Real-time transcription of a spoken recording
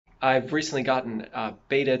I've recently gotten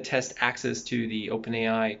beta test access to the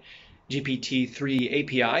OpenAI GPT-3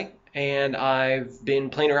 API, and I've been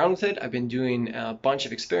playing around with it. I've been doing a bunch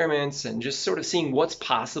of experiments and just sort of seeing what's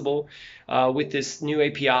possible with this new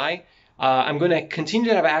API. I'm going to continue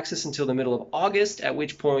to have access until the middle of August, at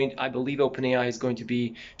which point I believe OpenAI is going to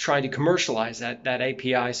be trying to commercialize that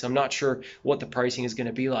API. So I'm not sure what the pricing is going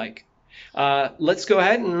to be like. Let's go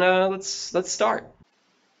ahead and let's start.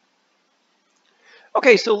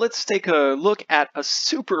 Okay, so let's take a look at a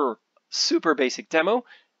super basic demo.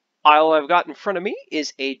 All I've got in front of me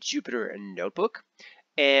is a Jupyter notebook.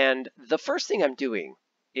 And the first thing I'm doing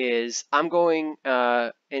is I'm going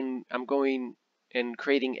and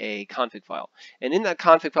creating a config file. And in that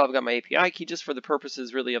config file, I've got my API key just for the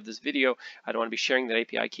purposes really of this video. I don't want to be sharing that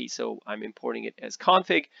API key, so I'm importing it as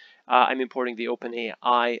config. I'm importing the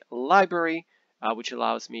OpenAI library, which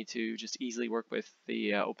allows me to just easily work with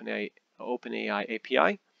the OpenAI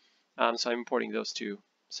API. So I'm importing those two.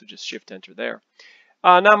 So just Shift Enter there.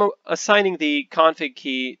 Now I'm assigning the config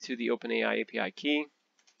key to the OpenAI API key.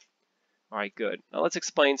 All right, good. Now let's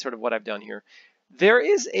explain sort of what I've done here. There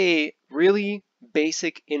is a really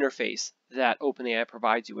basic interface that OpenAI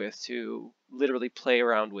provides you with to literally play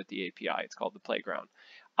around with the API. It's called the playground.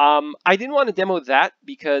 I didn't want to demo that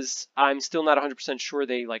because I'm still not 100% sure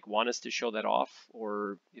they want us to show that off,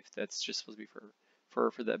 or if that's just supposed to be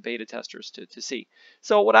for the beta testers to see.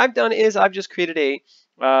 So what I've done is I've just created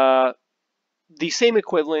the same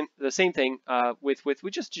equivalent, the same thing with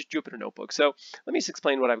just Jupyter Notebook. So let me just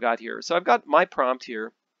explain what I've got here. So I've got my prompt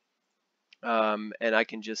here, and I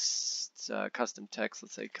can just custom text,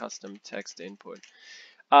 let's say custom text input.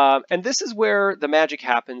 And this is where the magic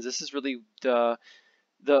happens. This is really the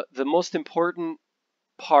most important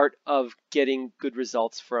part of getting good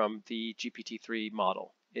results from the GPT-3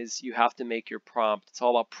 model is you have to make your prompt. It's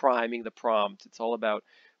all about priming the prompt. It's all about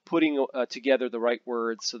putting together the right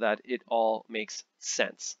words so that it all makes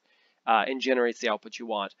sense and generates the output you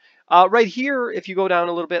want. Right here, if you go down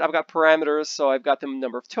a little bit, I've got parameters. So I've got the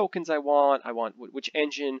number of tokens I want. I want which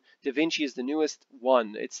engine. DaVinci is the newest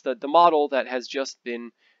one. It's the model that has just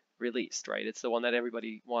been released, right? It's the one that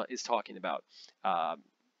everybody is talking about.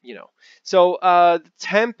 So the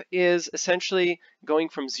temp is essentially going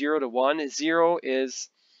from 0 to 1. 0 is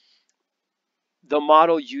the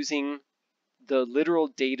model using the literal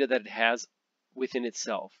data that it has within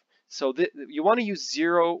itself. So you want to use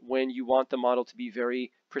 0 when you want the model to be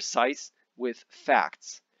very precise with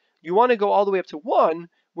facts. You want to go all the way up to 1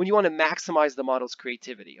 when you want to maximize the model's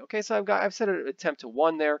creativity. Okay, so I've set a temp to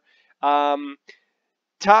 1 there.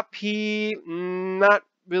 Top P, not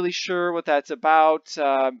really sure what that's about.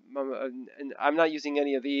 I'm not using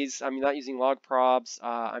any of these. I'm not using log probs.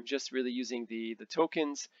 I'm just really using the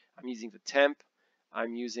tokens. I'm using the temp.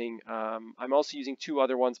 I'm also using two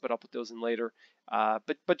other ones, but I'll put those in later.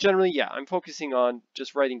 But generally, yeah, I'm focusing on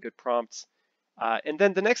just writing good prompts. And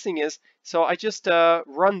then the next thing is, so I just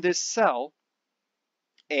run this cell,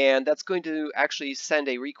 and that's going to actually send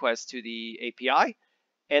a request to the API,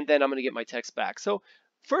 and then I'm going to get my text back. So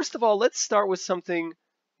first of all, let's start with something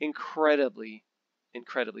incredibly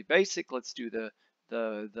basic. Let's do the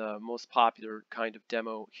most popular kind of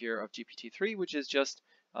demo here of GPT-3, which is just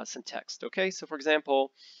some text. Okay, so for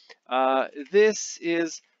example, this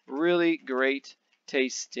is really great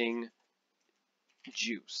tasting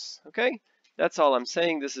juice. Okay, that's all I'm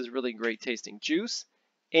saying. This is really great tasting juice,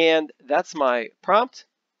 and that's my prompt.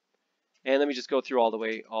 And let me just go through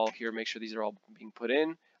all here, make sure these are all being put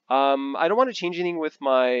in. I don't want to change anything with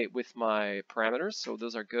my parameters, so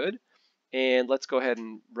those are good. And let's go ahead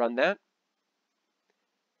and run that.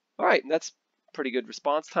 All right, that's pretty good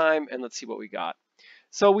response time, and let's see what we got.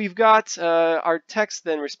 So we've got our text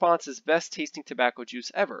then response is best tasting tobacco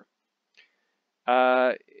juice ever,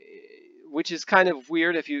 which is kind of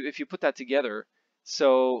weird if you put that together.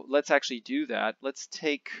 So let's actually do that. Let's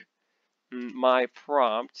take my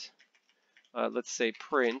prompt. Let's say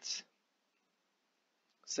print.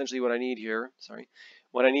 Essentially what I need here,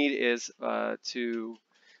 what I need is to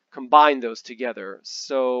combine those together.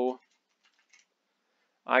 So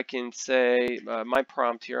I can say my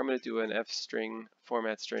prompt here, I'm going to do an F string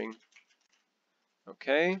format string.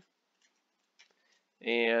 Okay.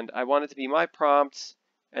 And I want it to be my prompt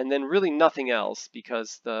and then really nothing else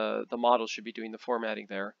because the model should be doing the formatting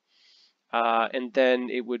there. And then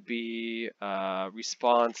it would be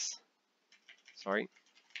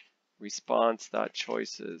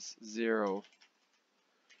response.choices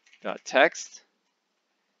 0.text,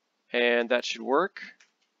 and that should work.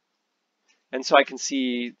 And so I can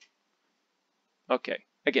see, okay,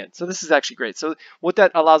 again, so this is actually great. So what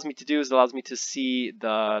that allows me to do is it allows me to see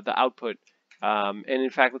the output And in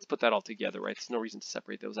fact, let's put that all together, right? There's no reason to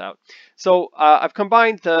separate those out. So I've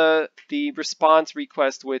combined the response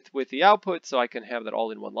request with the output, so I can have that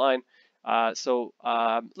all in one line.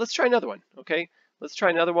 Let's try another one, okay? Let's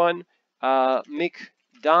try another one.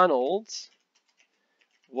 McDonald's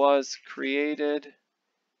was created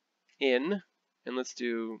in, and let's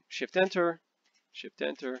do Shift Enter,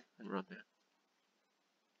 and run that.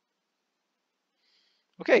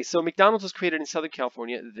 Okay, so McDonald's was created in Southern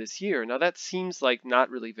California this year. Now that seems like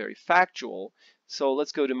not really very factual. So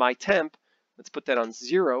let's go to my temp. Let's put that on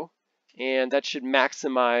 0, and that should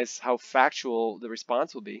maximize how factual the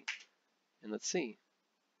response will be. And let's see.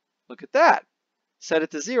 Look at that. Set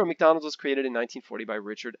it to 0. McDonald's was created in 1940 by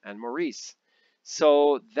Richard and Maurice.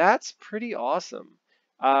 So that's pretty awesome.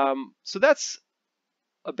 So that's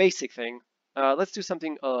a basic thing. Let's do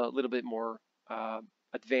something a little bit more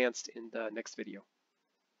advanced in the next video.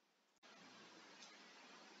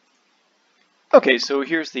 Okay, so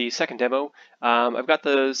here's the second demo. I've got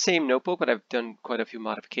the same notebook, but I've done quite a few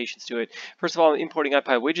modifications to it. First of all, I'm importing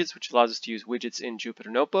IPy widgets, which allows us to use widgets in Jupyter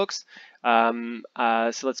Notebooks. So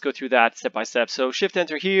let's go through that step by step. So Shift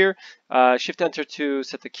Enter here, Shift Enter to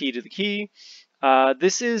set the key to the key.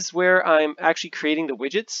 This is where I'm actually creating the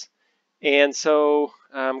widgets. And so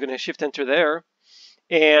I'm going to Shift Enter there.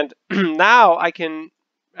 And now I can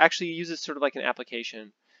actually use it sort of like an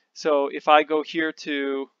application. So if I go here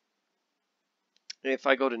to if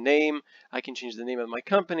I go to name, I can change the name of my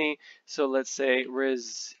company. So let's say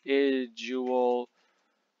Residual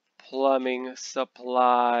Plumbing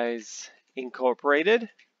Supplies Incorporated.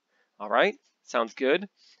 All right, sounds good.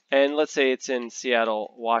 And let's say it's in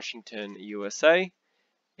Seattle, Washington, USA.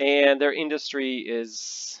 And their industry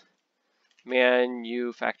is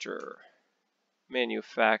manufacturer.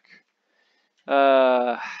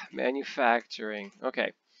 Manufacturing.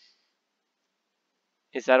 Okay.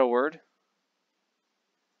 Is that a word?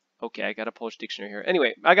 Okay, I got a Polish dictionary here.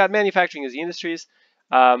 Anyway, I got manufacturing as the industries.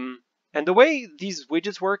 And the way these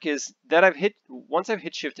widgets work is that once I've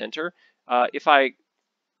hit Shift Enter, if I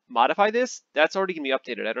modify this, that's already going to be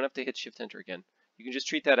updated. I don't have to hit Shift Enter again. You can just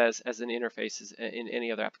treat that as an interface in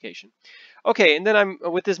any other application. Okay, and then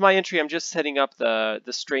with this my entry, I'm just setting up the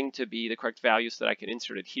string to be the correct value so that I can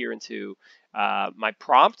insert it here into my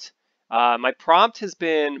prompt. My prompt has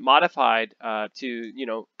been modified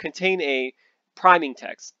to contain a priming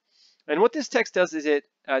text. And what this text does is it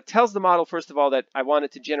tells the model, first of all, that I want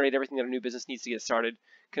it to generate everything that a new business needs to get started,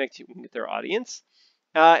 connecting with their audience.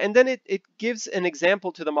 And then it gives an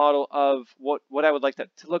example to the model of what I would like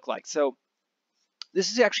that to look like. So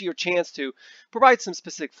this is actually your chance to provide some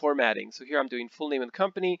specific formatting. So here I'm doing full name of the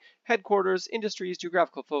company, headquarters, industries,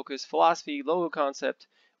 geographical focus, philosophy, logo concept,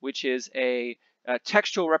 which is a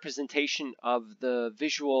textual representation of the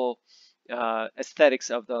visual aesthetics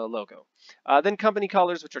of the logo. Then company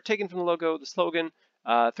colors, which are taken from the logo, the slogan,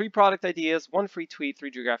 3 product ideas, 1 free tweet, 3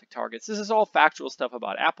 geographic targets. This is all factual stuff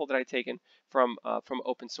about Apple that I've taken from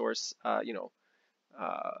open source,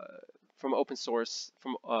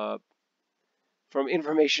 from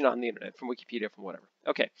information on the internet, from Wikipedia, from whatever.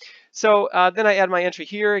 Okay, so then I add my entry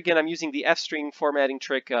here. Again, I'm using the f-string formatting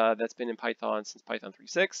trick that's been in Python since Python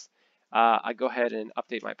 3.6. I go ahead and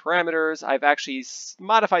update my parameters. I've actually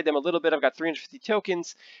modified them a little bit. I've got 350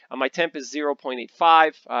 tokens. My temp is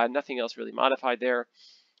 0.85. Nothing else really modified there.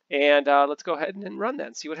 And let's go ahead and run that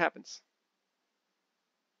and see what happens.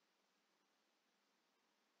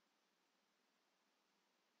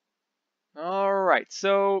 All right,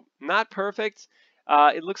 so not perfect.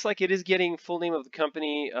 It looks like it is getting full name of the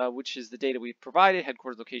company, which is the data we provided,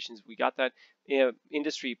 headquarters locations, we got that,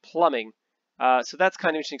 industry plumbing. So that's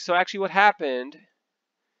kind of interesting. So actually what happened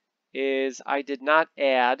is I did not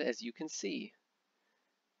add, as you can see,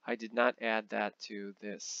 I did not add that to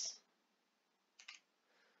this.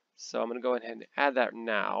 So I'm going to go ahead and add that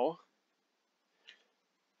now.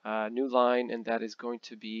 New line, and that is going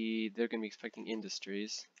to be, they're going to be expecting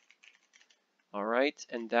industries. All right,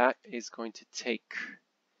 and that is going to take,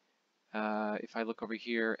 if I look over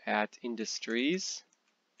here at industries,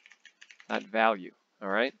 that value, all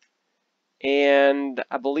right? And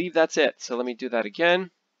I believe that's it. So let me do that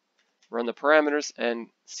again, run the parameters, and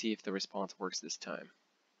see if the response works this time.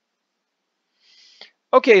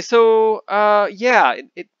 Okay, so yeah,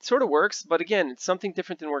 it sort of works, but again, it's something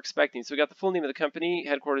different than we're expecting. So we got the full name of the company,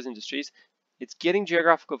 headquarters industries. It's getting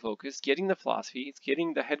geographical focus, getting the philosophy, it's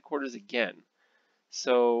getting the headquarters again.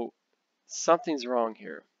 So something's wrong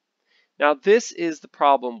here. Now this is the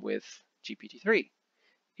problem with GPT-3,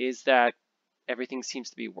 is that everything seems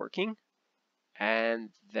to be working and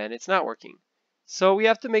then it's not working. So we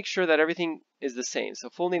have to make sure that everything is the same. So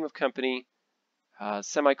full name of company,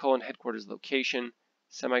 semicolon headquarters location,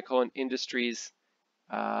 semicolon industries,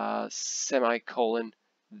 semicolon.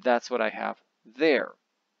 That's what I have there.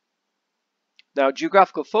 Now,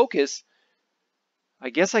 geographical focus, I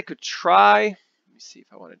guess I could try. Let me see if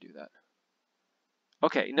I want to do that.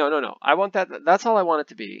 Okay, no. I want that. That's all I want it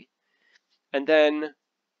to be. And then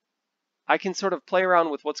I can sort of play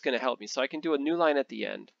around with what's going to help me. So I can do a new line at the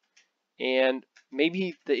end. And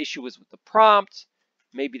maybe the issue was with the prompt.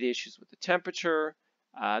 Maybe the issue is with the temperature.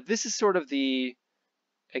 This is sort of the,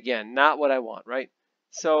 again, not what I want, right?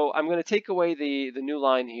 So I'm going to take away the new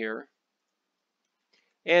line here.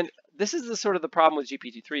 And this is the sort of the problem with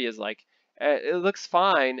GPT-3 is like, it looks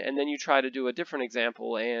fine, and then you try to do a different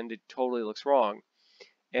example, and it totally looks wrong.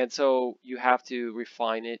 And so you have to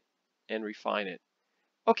refine it and refine it.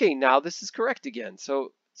 Okay, now this is correct again.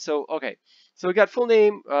 Okay. So we got full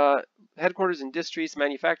name, headquarters, industries,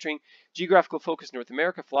 manufacturing, geographical focus, North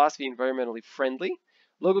America, philosophy, environmentally friendly.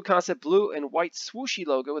 Logo concept, blue and white swooshy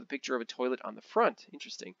logo with a picture of a toilet on the front.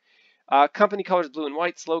 Interesting. Company colors, blue and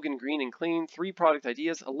white. Slogan, green and clean. 3 product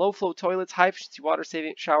ideas, low flow toilets, high efficiency water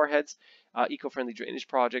saving shower heads, eco-friendly drainage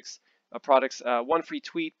products. 1 free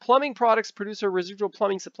tweet. Plumbing products producer Residual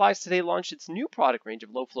Plumbing Supplies today launched its new product range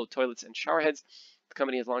of low flow toilets and shower heads. The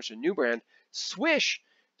company has launched a new brand, Swish,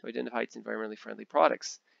 to identify its environmentally friendly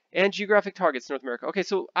products. And geographic targets, North America. Okay,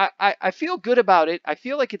 so I feel good about it. I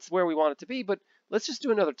feel like it's where we want it to be, but let's just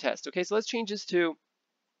do another test. Okay, so let's change this to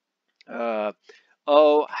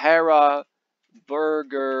O'Hara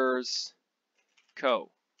Burgers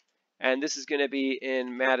Co. And this is going to be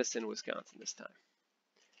in Madison, Wisconsin this time.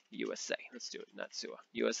 USA. Let's do it, not SUA.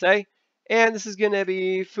 USA. And this is going to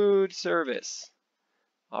be food service.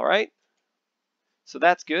 All right. So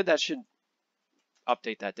that's good. That should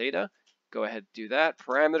update that data. Go ahead and do that.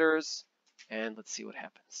 Parameters. And let's see what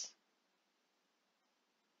happens.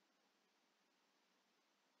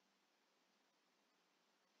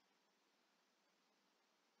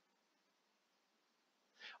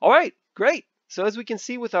 All right, great. So as we can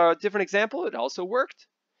see with our different example, it also worked.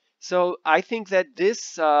 So I think that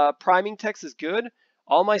this priming text is good.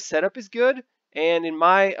 All my setup is good. And in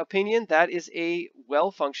my opinion, that is a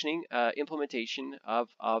well-functioning implementation of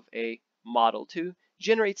a model to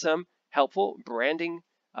generate some helpful branding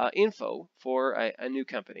info for a new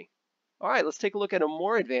company. All right, let's take a look at a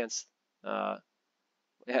more advanced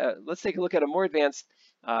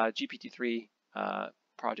GPT-3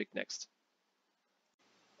 project next.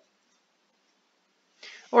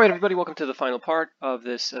 All right, everybody, welcome to the final part of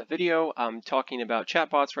this video. I'm talking about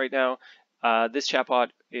chatbots right now. This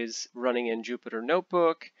chatbot is running in Jupyter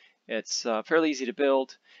Notebook. It's fairly easy to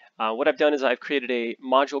build. What I've done is I've created a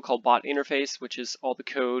module called bot interface, which is all the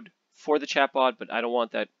code for the chatbot, but I don't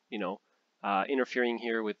want that, interfering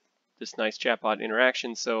here with this nice chatbot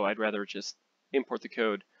interaction, so I'd rather just import the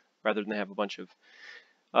code rather than have a bunch of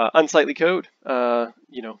unsightly code, in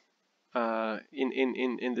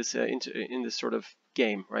this sort of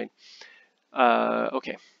game, right?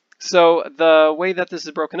 Okay. So the way that this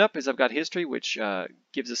is broken up is I've got history, which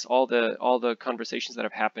gives us all the conversations that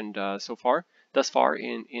have happened thus far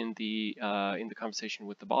in the conversation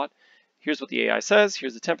with the bot. Here's what the AI says.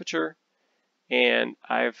 Here's the temperature, and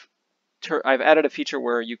I've added a feature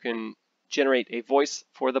where you can generate a voice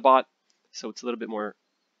for the bot, so it's a little bit more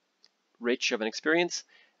rich of an experience.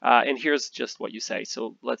 And here's just what you say.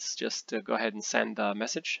 So let's just go ahead and send the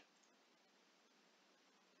message.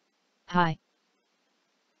 Hi.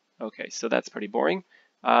 Okay, so that's pretty boring.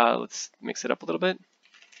 Let's mix it up a little bit.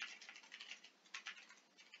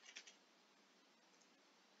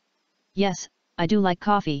 Yes, I do like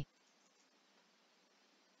coffee.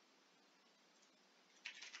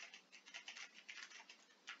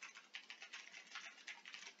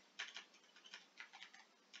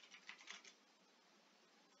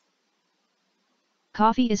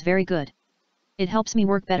 Coffee is very good. It helps me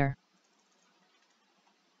work better.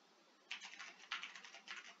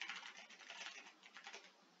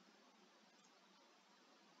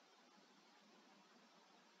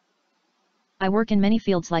 I work in many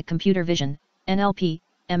fields like computer vision, NLP,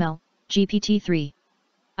 ML, GPT-3.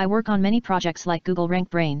 I work on many projects like Google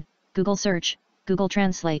Rank Brain, Google Search, Google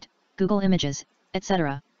Translate, Google Images,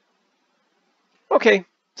 etc. Okay,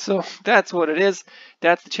 so that's what it is.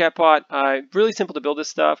 That's the chatbot. Really simple to build this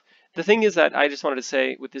stuff. The thing is that I just wanted to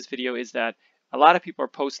say with this video is that a lot of people are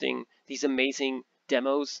posting these amazing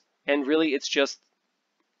demos, and really it's just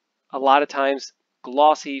a lot of times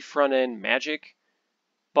glossy front-end magic,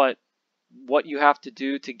 but what you have to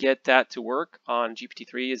do to get that to work on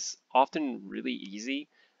GPT-3 is often really easy.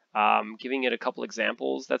 Giving it a couple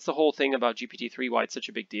examples, that's the whole thing about GPT-3, why it's such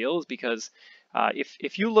a big deal, is because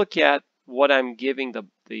if you look at what I'm giving the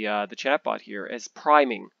chatbot here as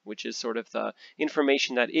priming, which is sort of the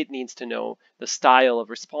information that it needs to know, the style of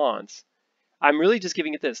response. I'm really just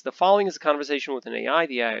giving it this. The following is a conversation with an AI.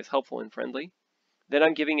 The AI is helpful and friendly. Then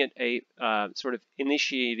I'm giving it a sort of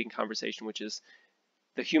initiating conversation, which is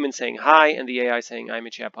the human saying hi and the AI saying I'm a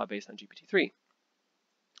chatbot based on GPT-3.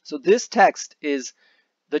 So this text is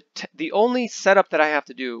the only setup that I have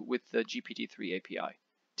to do with the GPT-3 API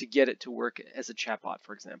to get it to work as a chatbot,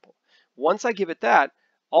 for example. Once I give it that,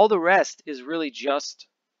 all the rest is really just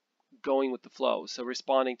going with the flow. So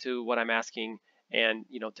responding to what I'm asking and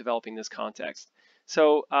developing this context.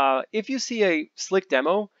 So if you see a slick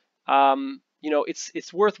demo,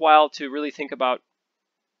 it's worthwhile to really think about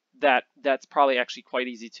that. That's probably actually quite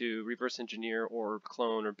easy to reverse engineer or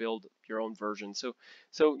clone or build your own version. So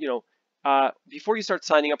before you start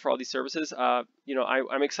signing up for all these services, I'm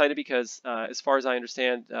excited because as far as I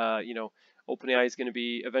understand, OpenAI is going to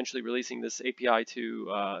be eventually releasing this API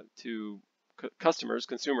to customers,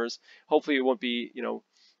 consumers. Hopefully, it won't be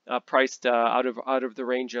priced out of the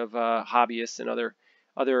range of hobbyists and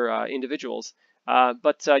other individuals.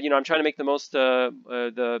 But I'm trying to make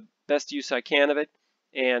the best use I can of it,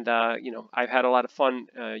 and I've had a lot of fun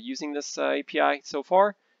using this API so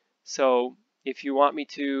far. So if you want me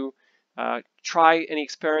to try any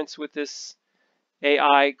experiments with this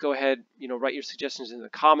AI, go ahead, write your suggestions in the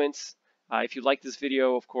comments. If you like this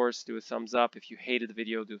video, of course, do a thumbs up. If you hated the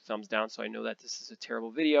video, do a thumbs down so I know that this is a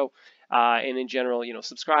terrible video. And in general,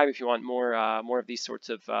 subscribe if you want more of these sorts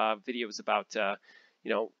of videos about,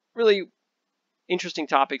 really interesting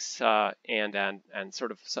topics and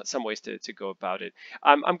sort of some ways to go about it.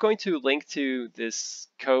 I'm going to link to this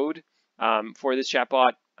code for this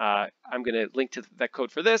chatbot. I'm going to link to that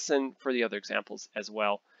code for this and for the other examples as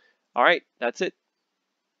well. All right, that's it.